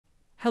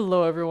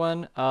Hello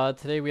everyone.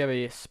 Today we have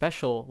a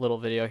special little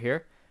video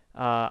here.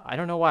 I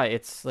don't know why.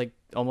 It's like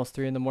almost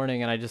 3 in the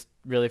morning and I just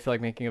really feel like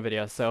making a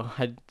video. So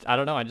I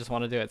don't know. I just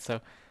want to do it. So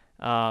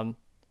what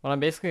I'm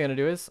basically going to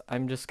do is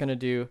I'm just going to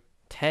do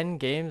 10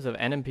 games of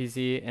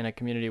NMPZ in a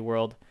community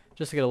world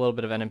just to get a little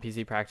bit of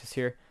NMPZ practice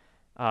here.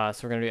 So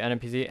we're going to do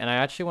NMPZ and I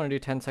actually want to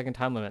do 10-second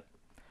time limit.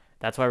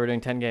 That's why we're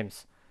doing 10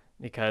 games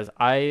because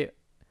I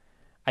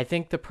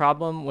think the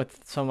problem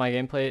with some of my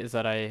gameplay is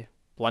that I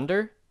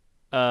blunder.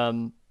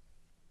 Um,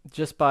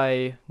 just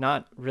by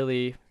not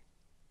really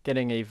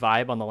getting a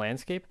vibe on the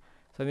landscape.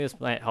 So I think this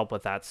might help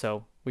with that.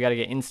 So we got to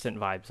get instant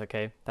vibes,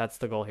 okay? That's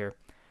the goal here.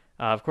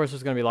 Of course,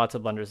 there's going to be lots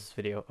of blunders this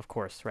video, of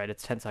course, right?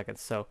 It's 10 seconds,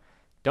 so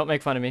don't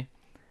make fun of me.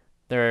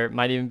 There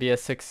might even be a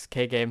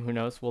 6K game, who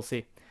knows? We'll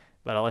see.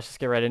 But let's just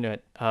get right into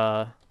it.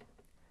 Man,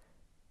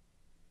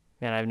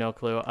 I have no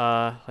clue.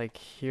 Like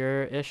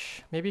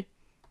here-ish, maybe?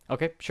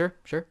 Okay, sure.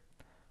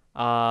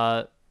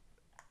 Uh,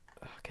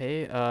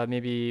 okay,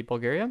 maybe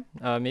Bulgaria?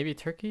 Maybe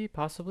Turkey,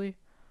 possibly?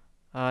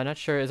 Not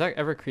sure. Is that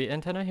ever Crete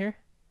antenna here?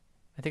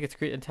 I think it's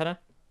Crete antenna.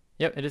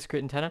 Yep, it is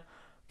Crete antenna.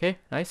 Okay,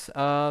 nice.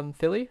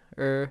 Philly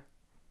or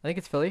I think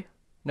it's Philly.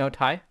 No,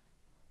 Thai.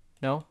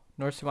 No,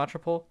 North Sumatra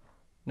Pole.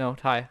 No,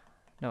 Thai.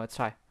 No, it's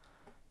Thai.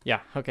 Yeah.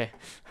 Okay.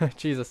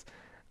 Jesus.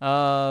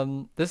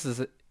 This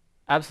is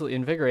absolutely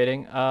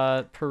invigorating.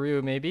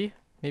 Peru maybe.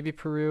 Maybe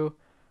Peru.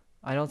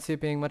 I don't see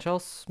it being much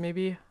else.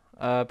 Maybe.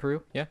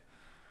 Peru. Yeah.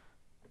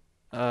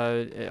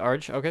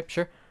 Arge. Okay,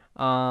 sure.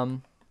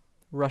 Um,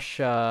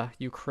 Russia,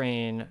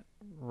 Ukraine,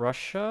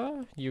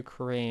 Russia,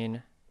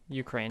 Ukraine,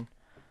 Ukraine.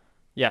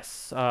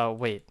 Yes.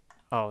 Wait.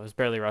 Oh, it was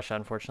barely Russia,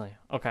 unfortunately.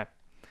 Okay.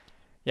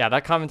 Yeah,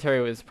 that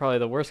commentary was probably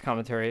the worst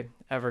commentary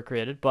ever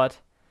created, but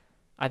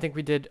I think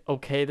we did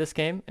okay this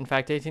game. In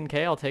fact,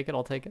 18K, I'll take it.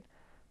 I'll take it.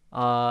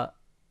 Uh,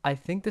 I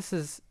think this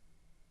is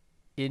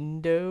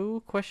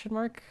Indo question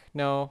mark?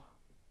 No.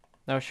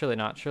 No, surely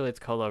not. Surely it's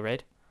Colo,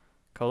 right?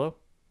 Colo?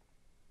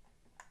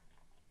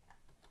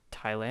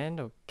 Thailand,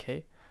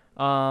 okay.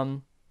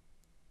 Um,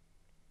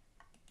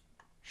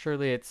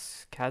 Surely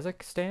it's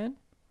Kazakhstan?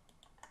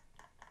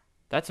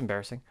 That's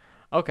embarrassing.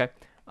 Okay.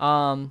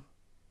 Um,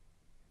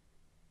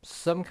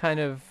 some kind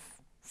of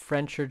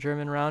French or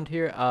German round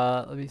here.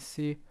 Let me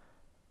see.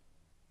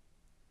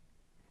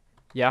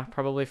 Yeah,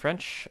 probably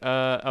French.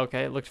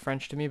 Okay, it looked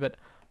French to me, but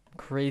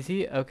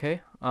crazy.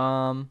 Okay.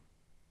 I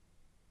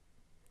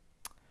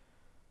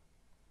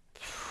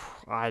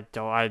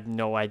have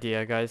no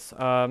idea, guys.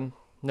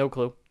 No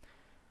clue.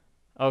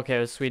 Okay, it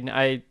was Sweden.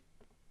 I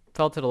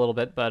felt it a little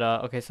bit, but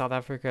okay, South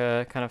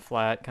Africa, kind of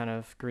flat, kind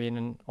of green,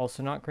 and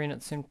also not green at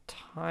the same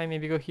time.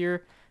 Maybe go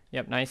here.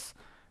 Yep, nice.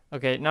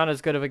 Okay, not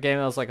as good of a game.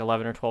 It was like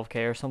 11 or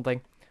 12K or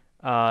something.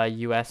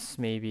 US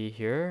maybe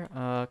here.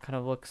 Kind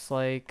of looks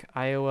like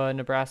Iowa,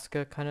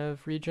 Nebraska kind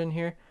of region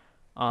here.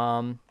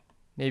 Um,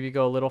 Maybe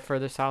go a little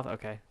further south.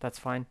 Okay, that's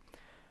fine.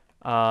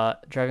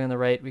 Driving on the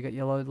right, we got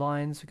yellow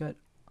lines. We got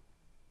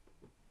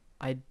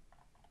I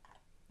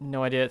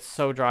no idea. It's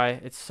so dry.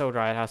 It's so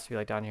dry. It has to be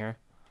like down here.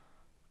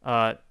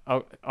 Oh,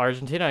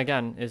 Argentina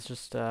again is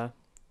just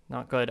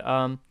not good.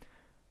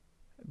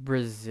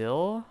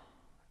 Brazil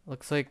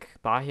looks like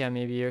Bahia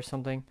maybe or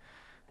something.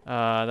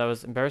 That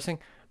was embarrassing.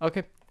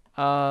 Okay.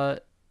 Uh,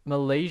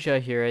 Malaysia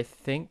here, I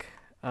think.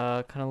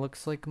 Kind of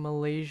looks like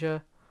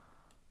Malaysia.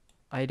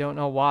 I don't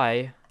know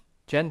why.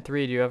 Gen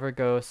 3, do you ever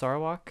go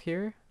Sarawak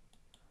here?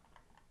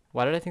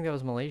 Why did I think that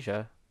was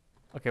Malaysia?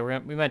 Okay,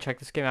 we might check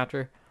this game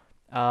after.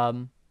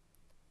 Um,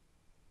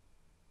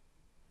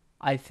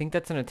 I think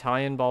that's an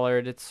Italian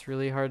bollard. It's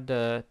really hard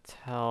to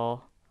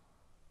tell.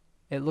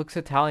 It looks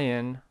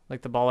Italian,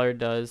 like the bollard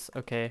does.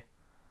 Okay.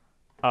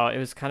 Oh, it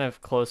was kind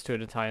of close to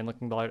an Italian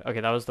looking bollard.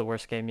 Okay, that was the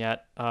worst game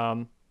yet.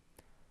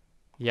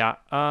 Yeah.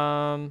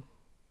 I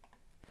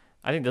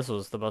think this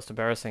was the most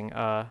embarrassing.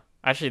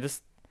 Actually,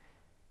 this.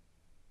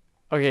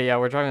 Okay, yeah,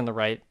 we're driving on the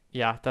right.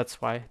 Yeah,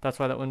 that's why. That's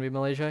why that wouldn't be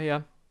Malaysia.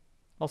 Yeah.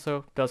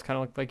 Also, does kind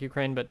of look like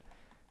Ukraine, but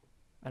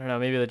I don't know.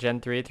 Maybe the Gen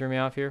 3 threw me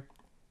off here.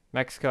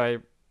 Mexico, I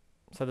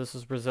said this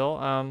was Brazil.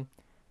 Yeah,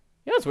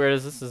 what's weird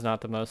is this is not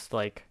the most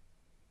like.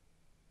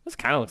 This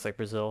kind of looks like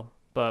Brazil,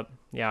 but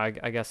yeah,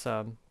 I guess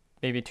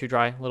maybe too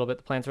dry a little bit.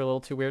 The plants are a little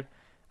too weird.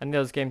 I think that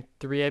was game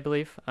 3, I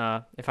believe.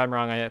 If I'm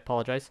wrong, I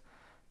apologize.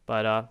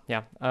 But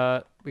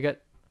yeah, we got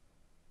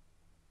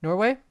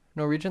Norway,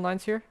 Norwegian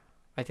lines here.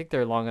 I think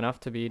they're long enough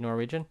to be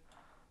Norwegian.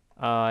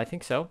 I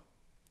think so.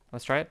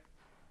 Let's try it.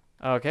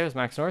 Okay, it was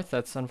Max North.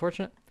 That's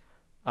unfortunate.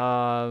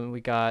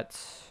 We got.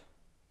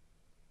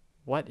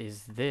 What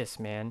is this,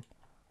 man?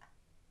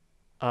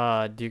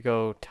 Do you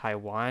go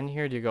Taiwan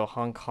here? Do you go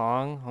Hong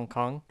Kong? Hong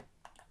Kong?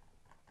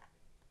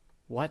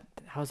 What?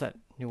 How's that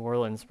New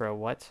Orleans, bro?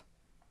 What?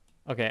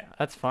 Okay,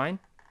 that's fine.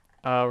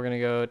 We're gonna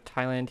go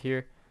Thailand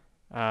here.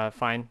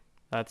 Fine.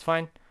 That's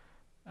fine.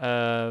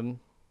 Um,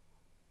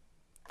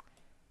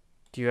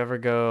 do you ever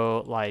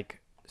go like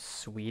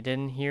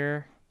Sweden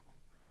here?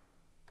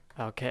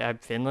 Okay,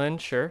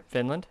 Finland, sure.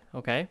 Finland.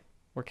 Okay.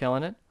 We're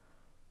killing it.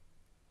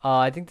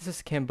 I think this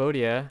is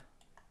Cambodia.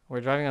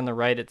 We're driving on the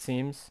right, it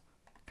seems.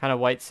 Kind of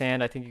white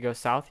sand. I think you go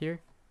south here.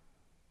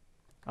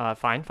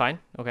 Fine, fine.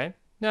 Okay.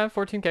 Yeah,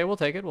 14K, we'll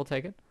take it, we'll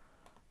take it.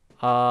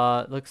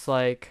 Looks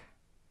like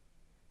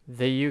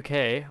the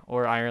UK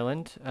or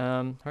Ireland.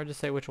 Hard to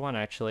say which one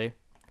actually.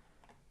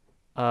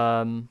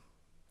 Um,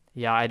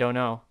 yeah, I don't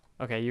know.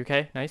 Okay,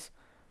 UK, nice.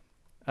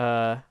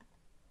 Uh,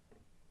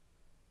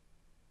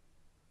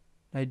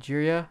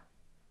 Nigeria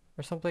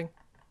or something.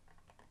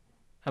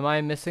 Am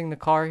I missing the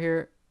car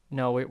here?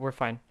 No, we're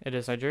fine. It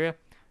is Nigeria.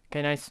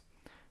 Okay, nice.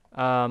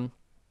 Um,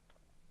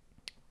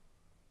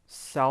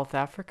 South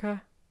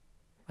Africa?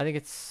 I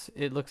think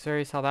it looks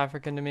very South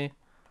African to me.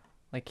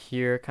 Like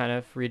here kind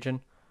of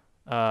region.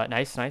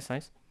 Nice, nice,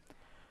 nice.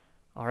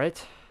 All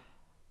right.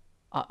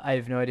 I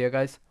have no idea,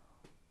 guys.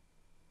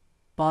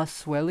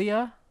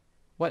 Boswellia?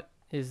 What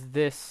is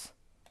this?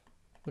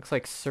 Looks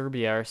like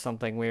Serbia or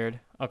something weird.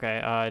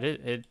 Okay,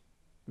 it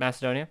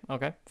Macedonia.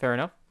 Okay, fair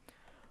enough.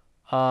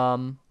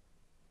 Um,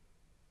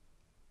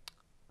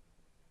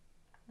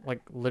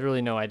 like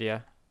literally no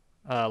idea.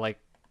 Like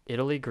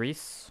Italy,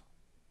 Greece,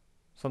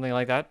 something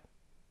like that.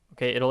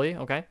 Okay, Italy.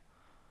 Okay.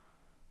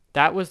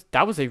 That was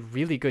a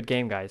really good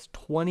game, guys.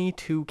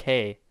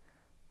 22K.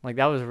 Like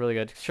that was really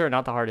good. Sure,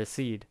 not the hardest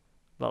seed,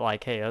 but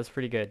like, hey, that was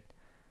pretty good.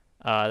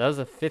 That was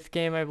the fifth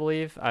game, I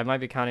believe. I might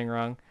be counting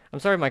wrong. I'm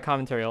sorry, my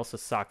commentary also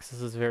sucks.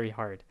 This is very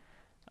hard.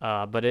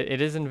 But it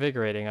is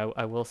invigorating.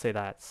 I will say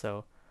that.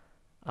 So,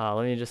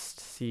 let me just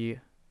see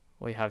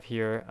what we have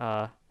here.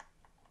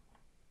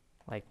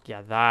 Like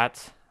yeah,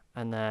 that,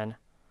 and then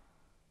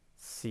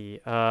let's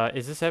see.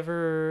 Is this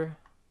ever?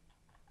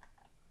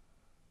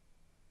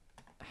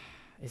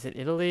 Is it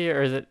Italy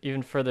or is it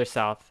even further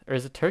south? Or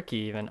is it Turkey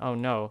even? Oh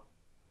no.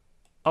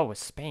 Oh,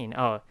 it's Spain.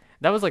 Oh,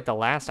 that was like the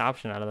last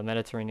option out of the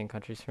Mediterranean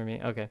countries for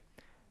me. Okay.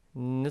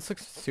 This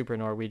looks super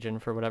Norwegian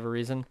for whatever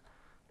reason.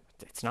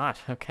 It's not.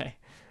 Okay.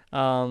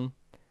 Um,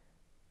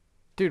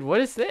 dude,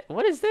 what is this?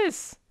 What is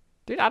this?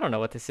 Dude, I don't know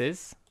what this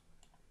is.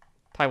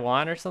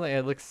 Taiwan or something?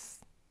 It looks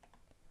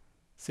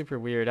super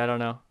weird. I don't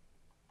know.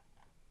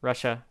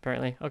 Russia,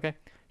 apparently. Okay.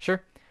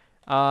 Sure.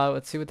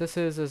 Let's see what this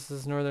is. This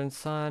is Northern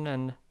Sun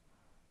and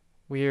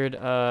weird.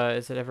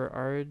 Is it ever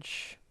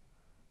Arge?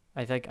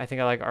 I think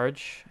I like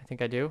Arge. I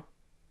think I do.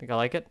 I think I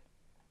like it.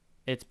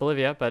 It's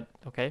Bolivia, but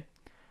okay.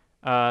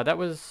 That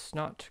was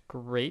not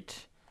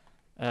great.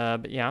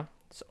 But yeah,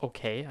 it's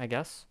okay, I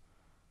guess.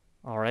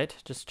 All right,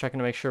 just checking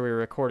to make sure we were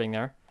recording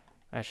there.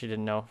 I actually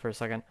didn't know for a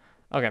second.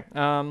 Okay.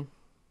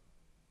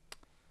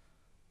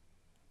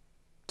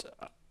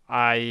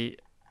 I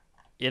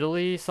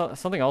Italy.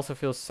 Something also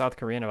feels South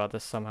Korean about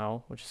this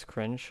somehow, which is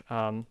cringe.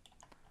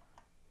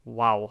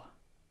 Wow.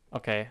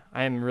 Okay,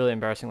 I am really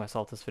embarrassing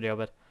myself this video,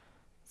 but at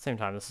the same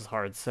time, this is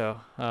hard. So,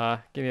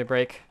 give me a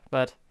break.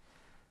 But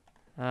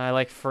I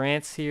like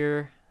France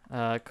here.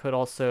 Could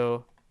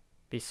also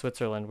be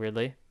Switzerland,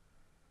 weirdly.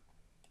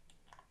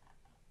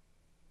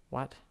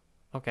 What?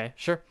 Okay,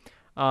 sure.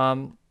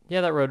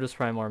 Yeah, that road was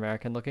probably more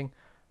American looking.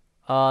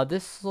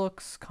 This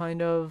looks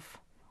kind of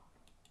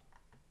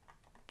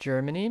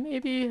Germany,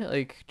 maybe?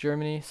 Like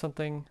Germany,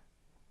 something.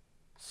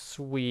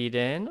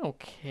 Sweden,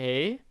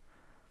 okay.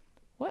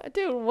 What,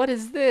 dude, what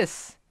is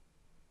this?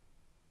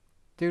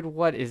 Dude,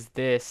 what is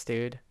this,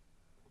 dude?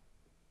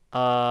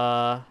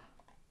 Uh,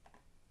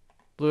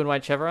 blue and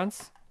white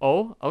chevrons?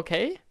 Oh,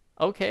 okay.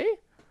 Okay.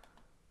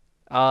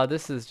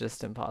 This is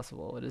just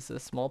impossible. What is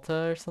this,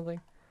 Malta or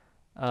something?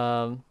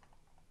 Um,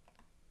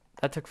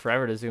 that took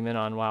forever to zoom in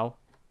on. Wow.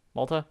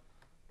 Malta?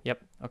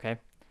 Yep, okay.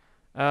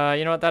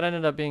 You know what? That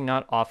ended up being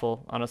not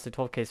awful. Honestly,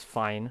 12K is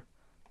fine.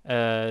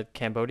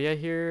 Cambodia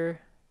here.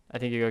 I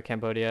think you go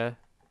Cambodia.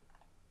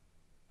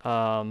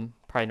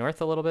 Probably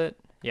north a little bit.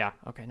 Yeah,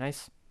 okay,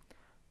 nice.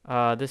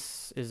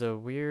 This is a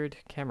weird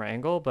camera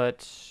angle,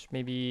 but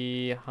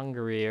maybe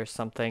Hungary or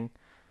something.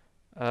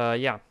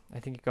 Yeah, I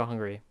think you go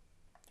Hungary.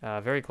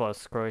 Very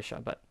close,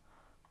 Croatia, but,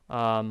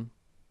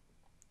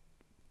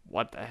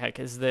 what the heck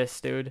is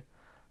this, dude?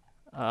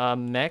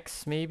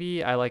 Mex,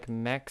 maybe? I like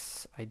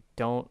Mex. I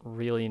don't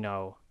really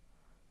know.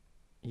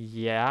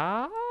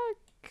 Yeah,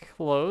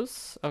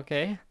 close.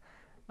 Okay.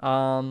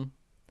 Um,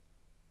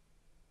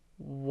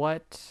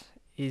 what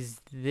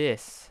is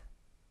this?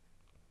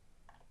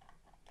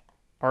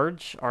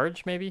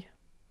 Arge, maybe?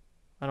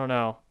 I don't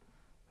know.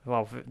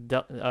 Well,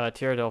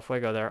 Tierra del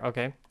Fuego there.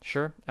 Okay,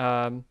 sure.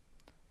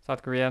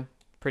 South Korea,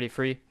 pretty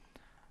free.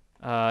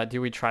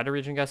 Do we try to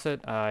region guess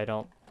it? I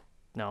don't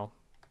know.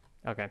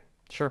 Okay,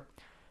 sure.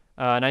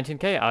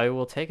 19K, I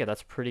will take it.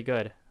 That's pretty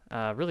good.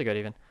 Really good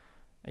even.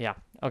 Yeah,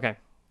 okay.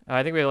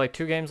 I think we have like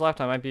 2 games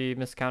left. I might be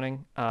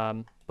miscounting,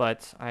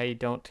 but I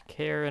don't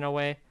care in a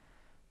way.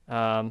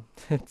 To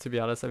be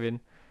honest, I mean,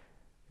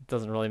 it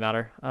doesn't really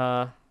matter.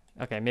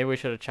 Okay, maybe we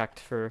should have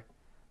checked for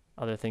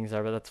other things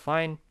there, but that's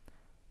fine.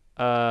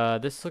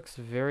 This looks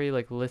very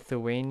like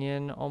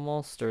Lithuanian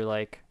almost, or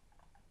like,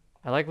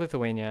 I like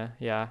Lithuania,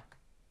 yeah.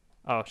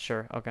 Oh,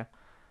 sure, okay.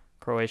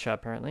 Croatia,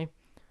 apparently.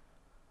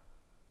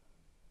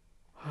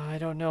 I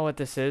don't know what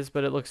this is,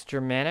 but it looks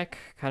Germanic,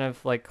 kind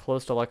of like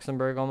close to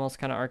Luxembourg almost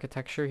kind of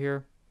architecture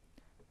here.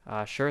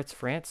 Sure, it's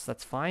France,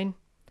 that's fine.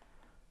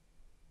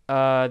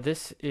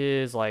 This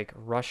is like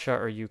Russia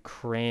or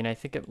Ukraine. I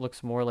think it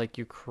looks more like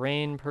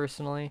Ukraine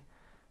personally.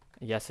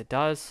 Yes, it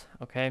does.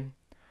 Okay.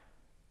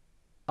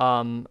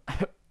 Um,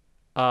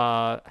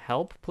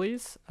 help,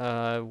 please?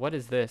 What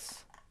is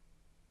this?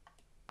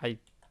 I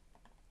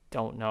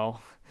don't know.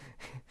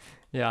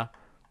 Yeah.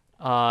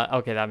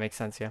 Okay, that makes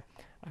sense, yeah.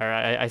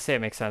 Alright, I say it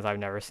makes sense. I've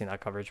never seen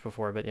that coverage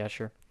before, but yeah,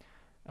 sure.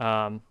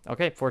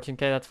 Okay, 14K,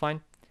 that's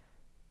fine.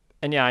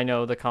 And yeah, I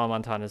know the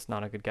Kalimantan is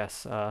not a good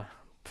guess,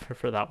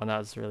 for that one. That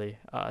was really,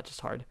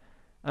 just hard.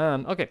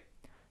 Okay.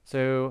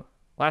 So,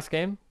 last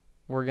game,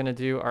 we're gonna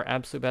do our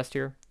absolute best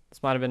here.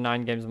 This might have been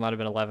 9 games, it might have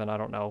been 11, I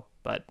don't know,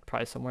 but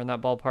probably somewhere in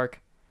that ballpark.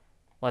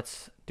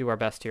 Let's do our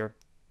best here.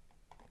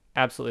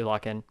 Absolutely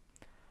lock in.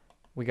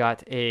 We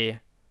got a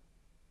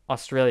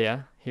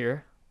Australia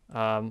here.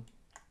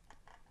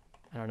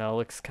 I don't know,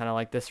 looks kind of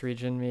like this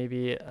region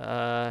maybe.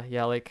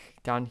 Yeah, like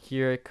down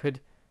here it could.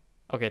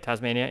 Okay,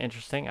 Tasmania,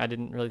 interesting. I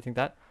didn't really think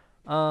that.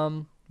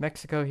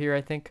 Mexico here,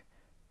 I think.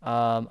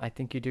 I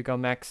think you do go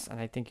Mex, and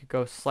I think you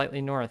go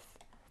slightly north.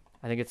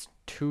 I think it's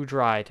too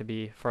dry to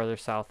be farther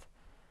south.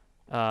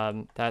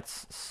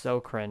 That's so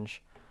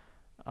cringe.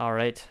 All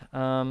right.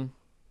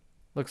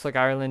 Looks like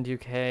Ireland,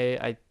 UK.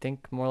 I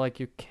think more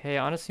like UK.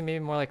 Honestly,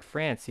 maybe more like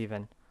France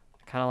even.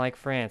 Kind of like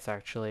France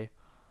actually.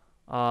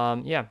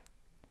 Yeah.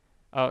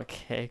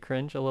 Okay,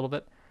 cringe a little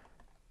bit.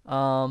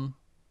 Um,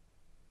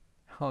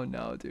 oh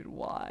no, dude,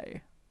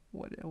 why?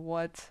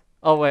 What?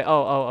 Oh wait,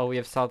 oh, we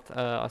have South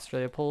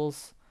Australia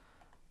polls.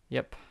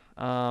 Yep.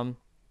 Um,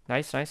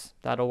 nice, nice.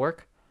 That'll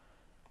work.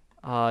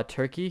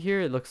 Turkey here.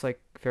 It looks like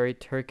very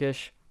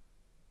Turkish.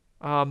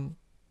 Um,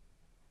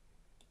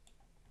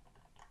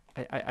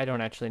 I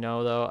don't actually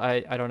know though.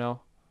 I don't know.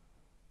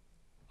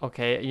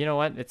 Okay, you know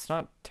what? It's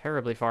not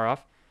terribly far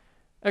off.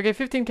 Okay,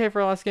 15K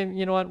for our last game.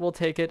 You know what? We'll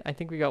take it. I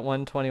think we got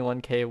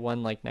 121K,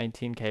 one like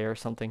 19K or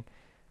something.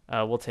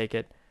 We'll take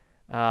it.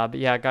 But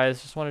yeah,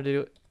 guys, just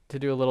wanted to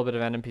do a little bit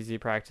of NMPZ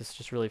practice.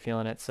 Just really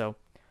feeling it. So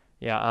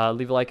yeah,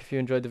 leave a like if you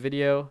enjoyed the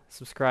video.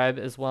 Subscribe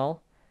as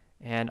well.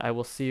 And I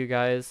will see you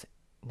guys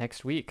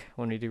next week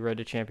when we do Road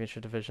to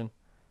Championship Division.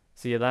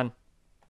 See you then.